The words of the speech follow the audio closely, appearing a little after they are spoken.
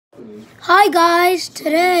Hi guys,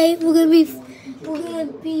 today we're gonna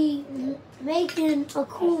be making a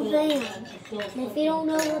cool van. And if you don't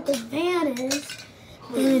know what this van is,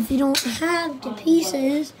 and if you don't have the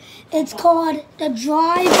pieces, it's called the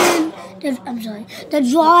Driven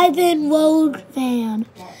Roadvan.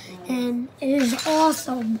 And it is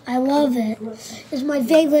awesome. I love it. It's my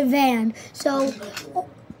favorite van. So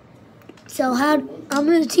I'm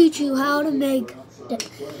gonna teach you how to make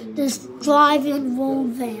this Driven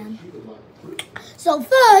Roadvan. So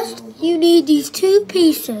first, you need these two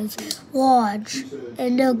pieces, large,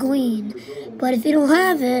 and they're green. But if you don't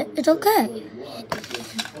have it, it's okay.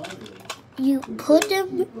 You put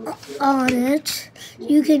them on it.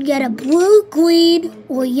 You can get a blue, green,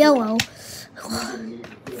 or yellow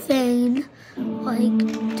thing,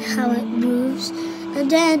 like how it moves. And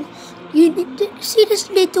then you need to see this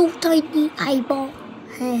little tiny eyeball.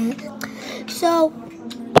 So,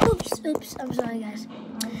 oops, I'm sorry guys.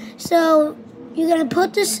 So, you're going to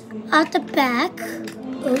put this at the back.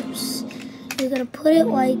 Oops. You're going to put it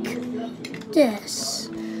like this.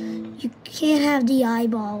 You can't have the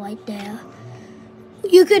eyeball right there.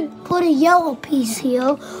 You could put a yellow piece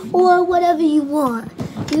here or whatever you want.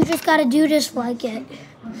 You just got to do this like it.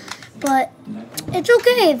 But it's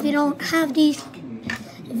okay if you don't have these.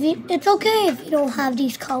 It's okay if you don't have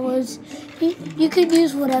these colors. You can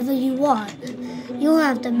use whatever you want. You don't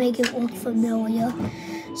have to make it look familiar.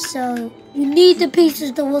 So you need the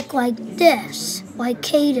pieces to look like this, like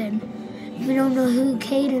Caden. If you don't know who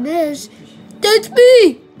Caden is, that's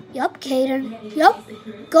me. Yup, Caden. Yup.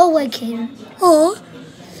 Go away, Caden. Oh,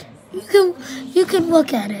 you can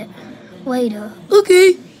look at it later.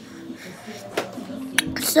 Okay.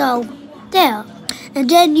 So there, and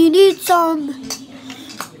then you need some.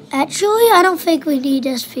 Actually, I don't think we need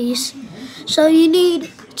this piece. So you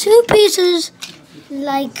need two pieces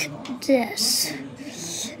like this.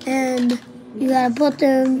 And you gotta put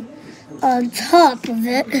them on top of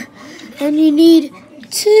it. And you need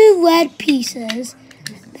two red pieces.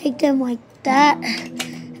 Make them like that.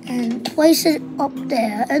 And place it up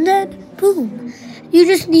there. And then, boom. You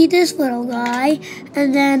just need this little guy.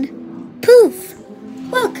 And then, poof.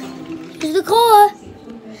 Look, here's the car.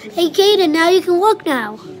 Hey, Caden, now you can walk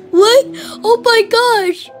now. What? Oh my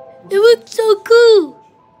gosh! It looks so cool!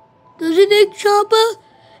 Doesn't it, Chopper?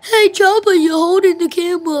 Hey, Chopper, you're holding the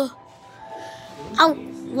camera. Oh,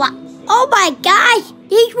 what? Oh my gosh!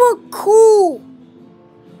 These look cool!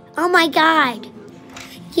 Oh my god.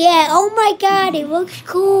 Yeah, oh my god, it looks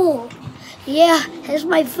cool. Yeah, it's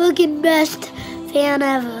my freaking best van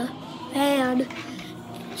ever. And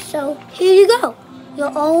so, here you go.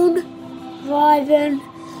 Your own Driven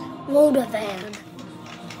Roadvan.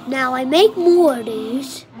 Now, I make more of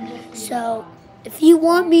these, so if you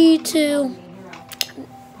want me to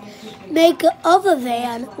make another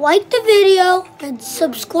van, like the video and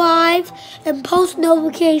subscribe and post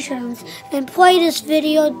notifications and play this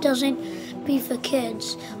video. It doesn't be for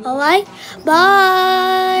kids. Alright?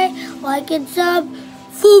 Bye! Like and sub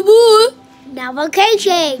for more. Now, okay,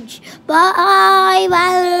 change. Bye!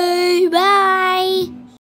 Bye! Bye!